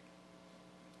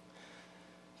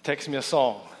texted me a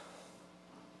song,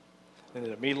 and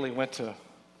it immediately went to,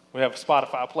 we have a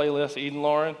Spotify playlist, Eden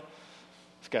Lauren.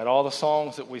 It's got all the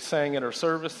songs that we sang at our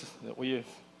service, that we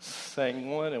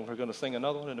sang one, and we're going to sing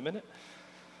another one in a minute.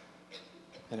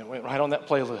 And it went right on that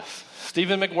playlist.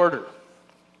 Stephen McWhirter.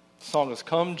 The song is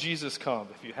Come, Jesus, Come.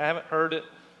 If you haven't heard it,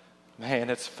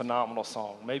 man, it's a phenomenal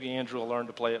song. Maybe Andrew will learn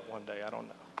to play it one day. I don't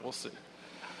know. We'll see.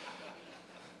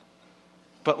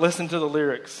 But listen to the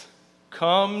lyrics.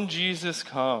 Come, Jesus,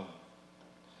 come.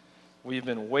 We've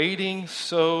been waiting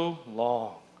so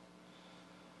long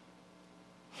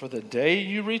for the day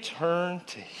you return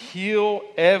to heal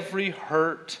every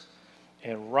hurt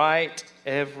and right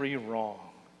every wrong.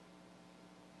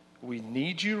 We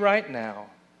need you right now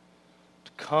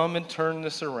to come and turn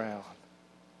this around.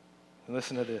 And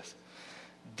listen to this.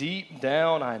 Deep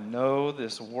down, I know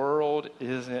this world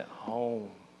isn't home.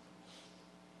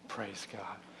 Praise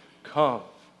God. Come,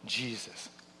 Jesus,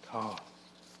 come.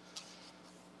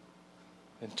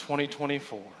 In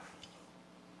 2024,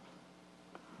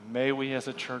 may we as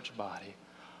a church body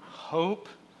hope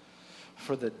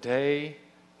for the day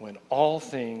when all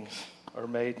things are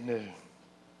made new.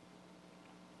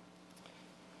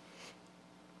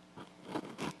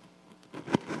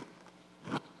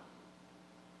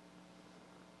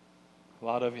 A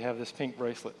lot of you have this pink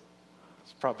bracelet.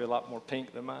 It's probably a lot more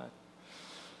pink than mine.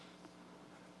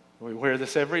 We wear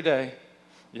this every day.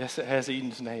 Yes, it has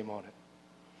Eden's name on it.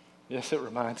 Yes, it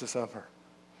reminds us of her.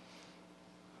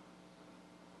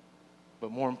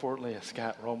 But more importantly, it's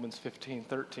got Romans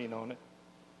 15:13 on it.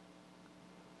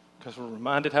 Because we're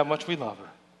reminded how much we love her.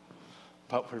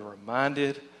 But we're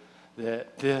reminded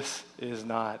that this is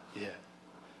not it.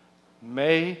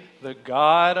 May the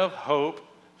God of hope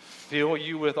fill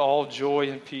you with all joy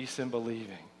and peace in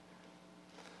believing,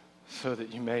 so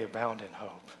that you may abound in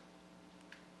hope.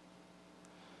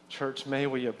 Church, may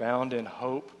we abound in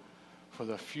hope for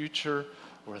the future,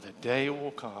 where the day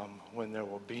will come when there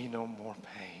will be no more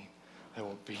pain, there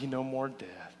will be no more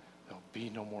death, there will be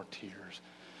no more tears,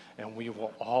 and we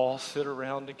will all sit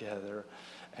around together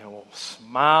and we'll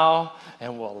smile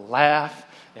and we'll laugh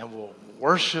and we'll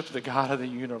worship the God of the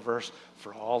universe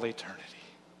for all eternity.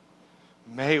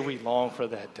 May we long for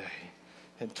that day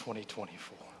in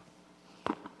 2024.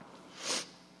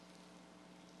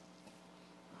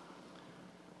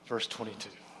 Verse 22.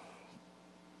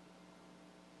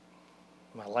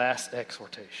 My last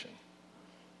exhortation.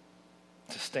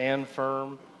 To stand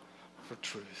firm for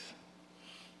truth.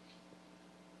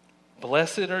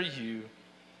 Blessed are you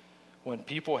when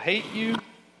people hate you,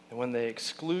 and when they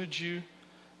exclude you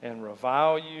and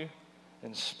revile you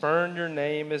and spurn your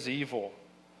name as evil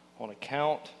on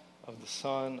account of the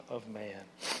Son of Man.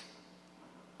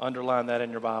 Underline that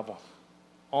in your Bible.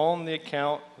 On the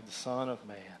account of the Son of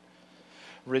Man.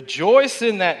 Rejoice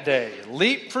in that day.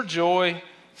 Leap for joy,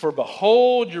 for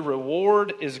behold, your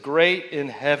reward is great in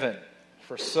heaven.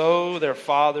 For so their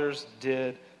fathers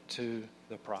did to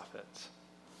the prophets.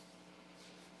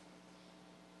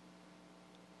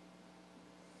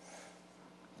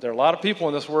 There are a lot of people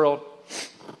in this world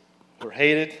who are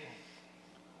hated,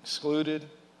 excluded,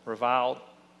 reviled,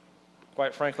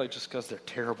 quite frankly, just because they're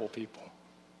terrible people.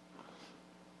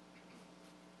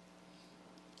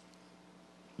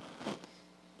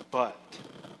 But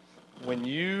when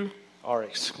you are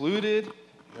excluded,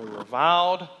 you're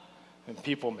reviled, and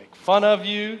people make fun of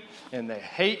you, and they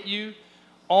hate you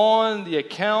on the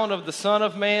account of the Son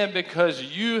of Man, because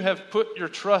you have put your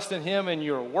trust in Him and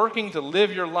you're working to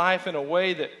live your life in a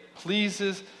way that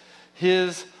pleases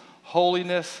His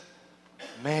holiness,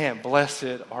 man,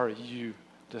 blessed are you,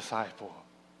 disciple.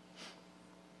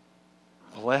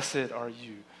 Blessed are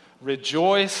you.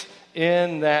 Rejoice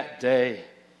in that day.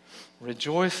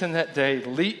 Rejoice in that day.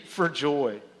 Leap for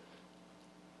joy.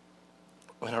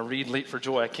 When I read leap for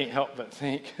joy, I can't help but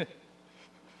think,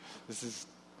 this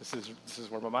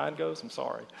is where my mind goes. I'm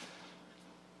sorry.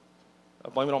 I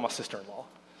blame it on my sister-in-law.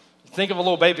 Think of a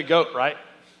little baby goat, right?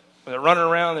 They're running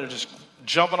around, they're just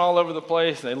jumping all over the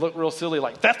place, and they look real silly.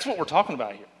 Like, that's what we're talking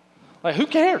about here. Like, who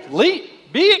cares?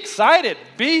 Leap. Be excited.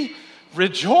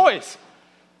 Rejoice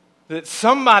that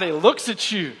somebody looks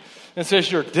at you and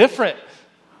says you're different.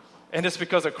 And it's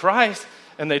because of Christ,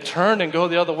 and they turn and go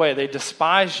the other way. They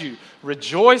despise you.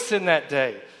 Rejoice in that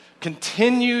day.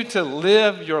 Continue to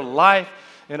live your life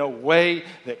in a way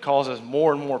that causes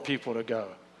more and more people to go,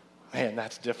 man,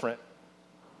 that's different.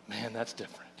 Man, that's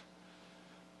different.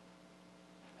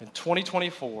 In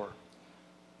 2024,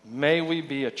 may we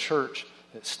be a church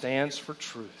that stands for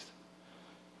truth.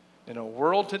 In a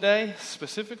world today,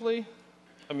 specifically,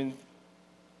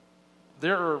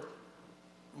 there are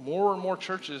more and more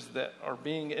churches that are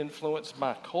being influenced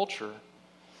by culture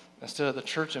instead of the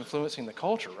church influencing the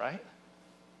culture, right?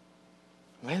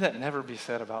 May that never be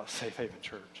said about Safe Haven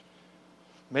Church.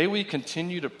 May we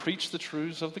continue to preach the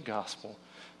truths of the gospel,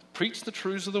 preach the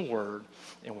truths of the word,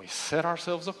 and we set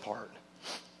ourselves apart.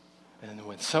 And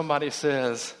when somebody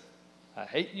says, I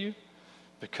hate you,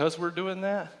 because we're doing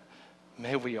that,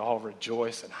 may we all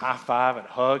rejoice and high five and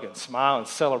hug and smile and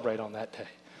celebrate on that day.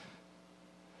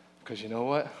 Because you know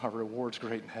what? Our reward's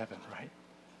great in heaven, right?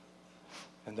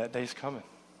 And that day's coming.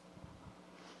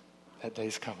 That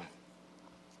day's coming.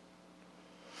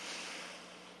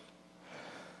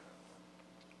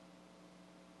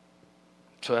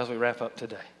 So as we wrap up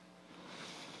today,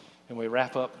 and we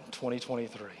wrap up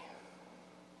 2023,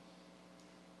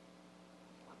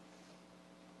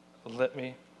 let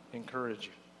me encourage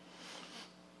you.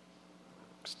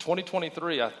 Because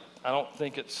 2023, I don't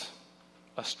think it's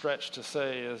a stretch to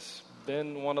say, has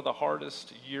been one of the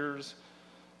hardest years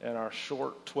in our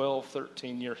short 12,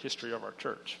 13-year history of our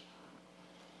church.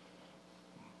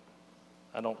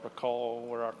 I don't recall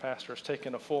where our pastor has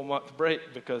taken a full month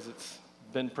break because it's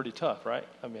been pretty tough, right?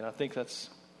 I think that's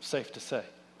safe to say.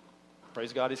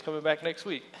 Praise God, he's coming back next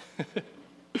week.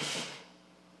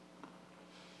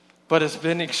 But it's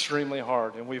been extremely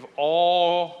hard, and we've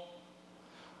all,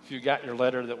 if If you got your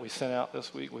letter that we sent out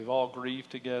this week, we've all grieved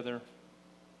together.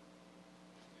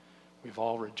 We've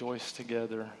all rejoiced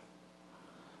together.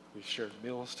 We've shared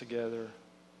meals together.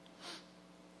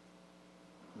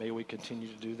 May we continue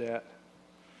to do that.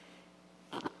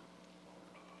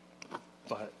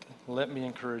 But let me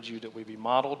encourage you that we be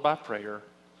modeled by prayer,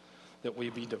 that we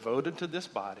be devoted to this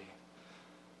body,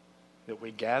 that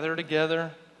we gather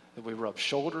together, that we rub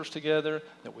shoulders together,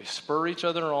 that we spur each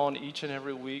other on each and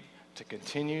every week to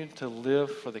continue to live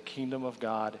for the kingdom of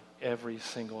God every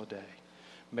single day.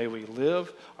 May we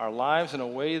live our lives in a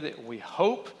way that we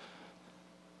hope.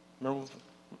 Remember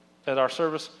at our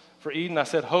service for Eden, I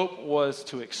said hope was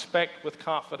to expect with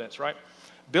confidence, right?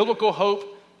 Biblical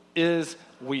hope is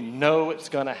we know it's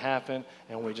going to happen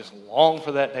and we just long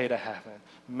for that day to happen.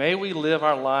 May we live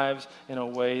our lives in a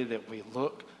way that we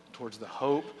look towards the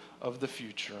hope of the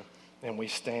future and we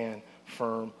stand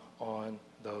firm on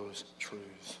those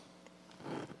truths.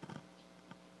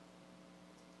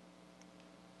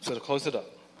 So to close it up,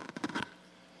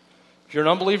 if you're an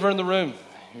unbeliever in the room,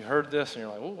 you heard this and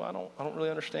you're like, oh, I don't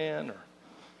really understand. Or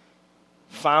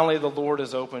finally the Lord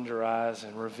has opened your eyes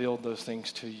and revealed those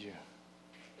things to you.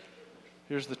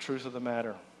 Here's the truth of the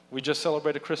matter. We just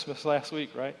celebrated Christmas last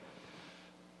week, right?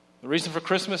 The reason for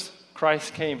Christmas,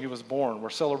 Christ came. He was born.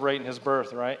 We're celebrating his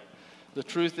birth, right? The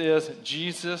truth is,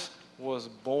 Jesus was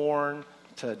born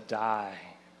to die.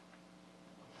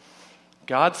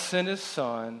 God sent his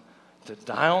son to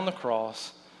die on the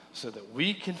cross so that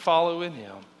we can follow in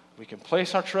him. We can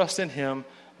place our trust in him,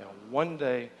 and one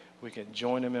day we can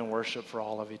join him in worship for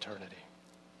all of eternity.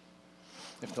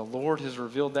 If the Lord has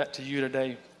revealed that to you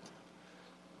today,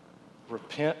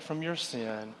 repent from your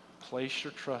sin, place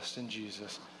your trust in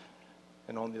Jesus,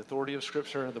 and on the authority of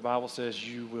Scripture, the Bible says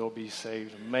you will be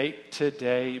saved. Make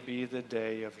today be the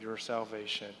day of your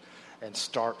salvation and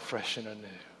start fresh and anew.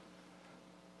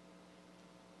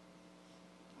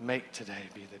 Make today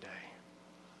be the day.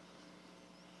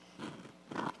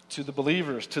 To the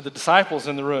believers, to the disciples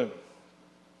in the room,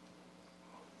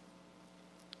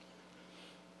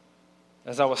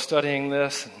 as I was studying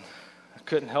this, I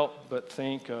couldn't help but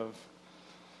think of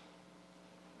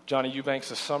Johnny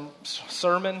Eubanks'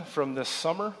 sermon from this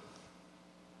summer,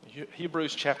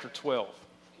 Hebrews chapter 12,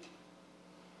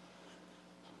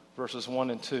 verses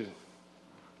 1 and 2.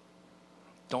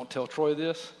 Don't tell Troy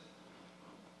this.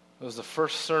 It was the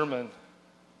first sermon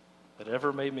that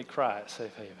ever made me cry at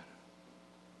Safe Haven.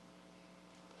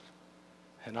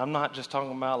 And I'm not just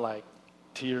talking about like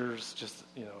tears just,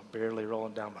 barely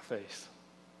rolling down my face.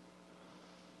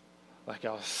 Like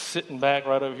I was sitting back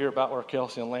right over here about where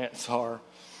Kelsey and Lance are,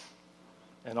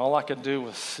 and all I could do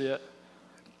was sit,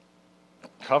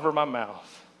 cover my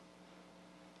mouth,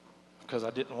 because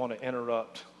I didn't want to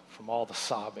interrupt from all the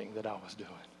sobbing that I was doing.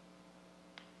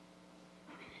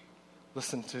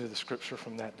 Listen to the scripture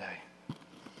from that day.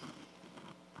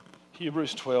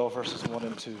 Hebrews 12, verses 1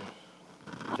 and 2.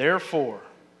 Therefore,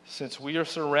 since we are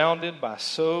surrounded by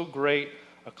so great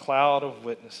a cloud of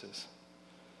witnesses,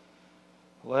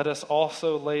 let us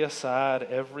also lay aside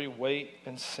every weight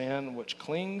and sin which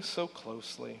clings so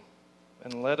closely,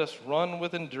 and let us run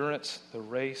with endurance the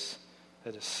race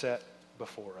that is set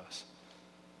before us,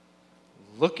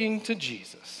 looking to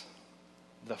Jesus,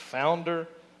 the founder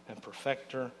and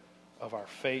perfecter of our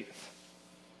faith,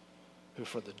 who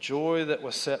for the joy that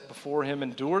was set before him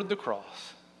endured the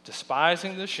cross,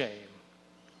 despising the shame,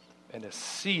 and is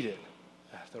seated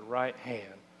at the right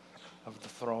hand of the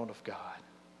throne of God.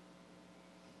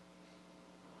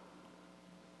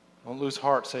 Don't lose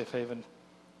heart, Safe Haven.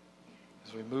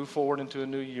 As we move forward into a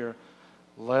new year,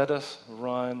 let us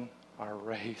run our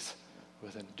race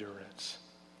with endurance.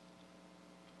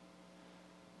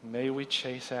 May we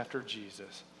chase after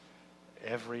Jesus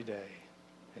every day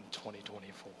in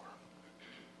 2024.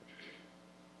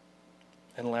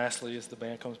 And lastly, as the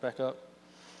band comes back up,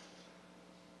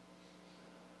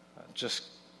 I just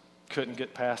couldn't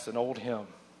get past an old hymn.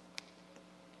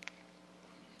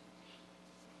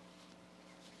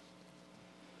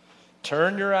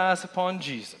 Turn your eyes upon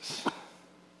Jesus.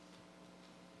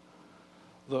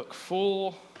 Look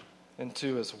full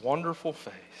into his wonderful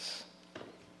face,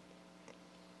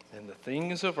 and the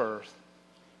things of earth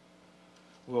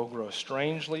will grow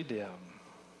strangely dim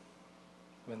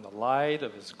when the light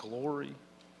of his glory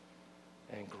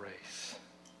and grace.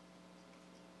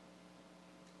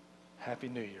 Happy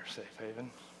New Year, Safe Haven.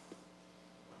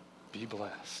 Be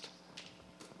blessed.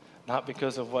 Not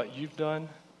because of what you've done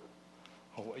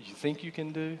or what you think you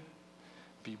can do.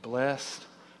 Be blessed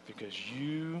because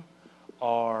you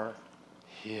are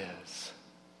his.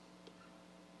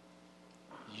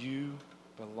 You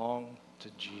belong to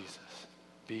Jesus.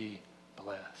 Be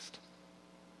blessed.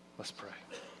 Let's pray.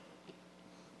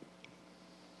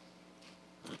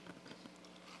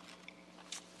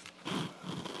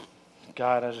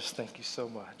 God, I just thank you so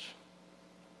much.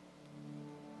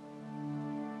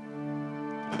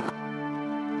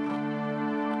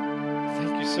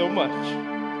 Thank you so much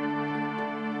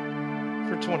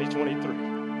for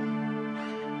 2023.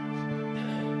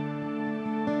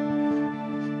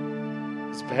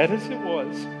 As bad as it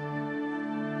was,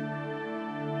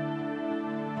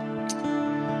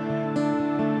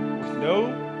 we know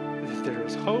that there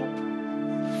is hope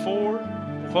for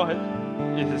what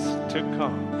is to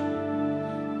come.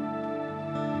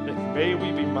 And may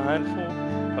we be mindful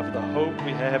of the hope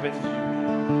we have in you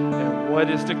and what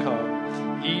is to come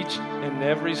each and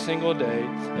every single day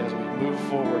as we move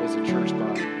forward as a church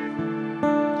body.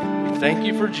 We thank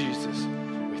you for Jesus.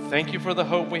 We thank you for the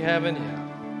hope we have in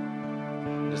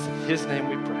him. It's in his name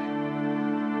we pray.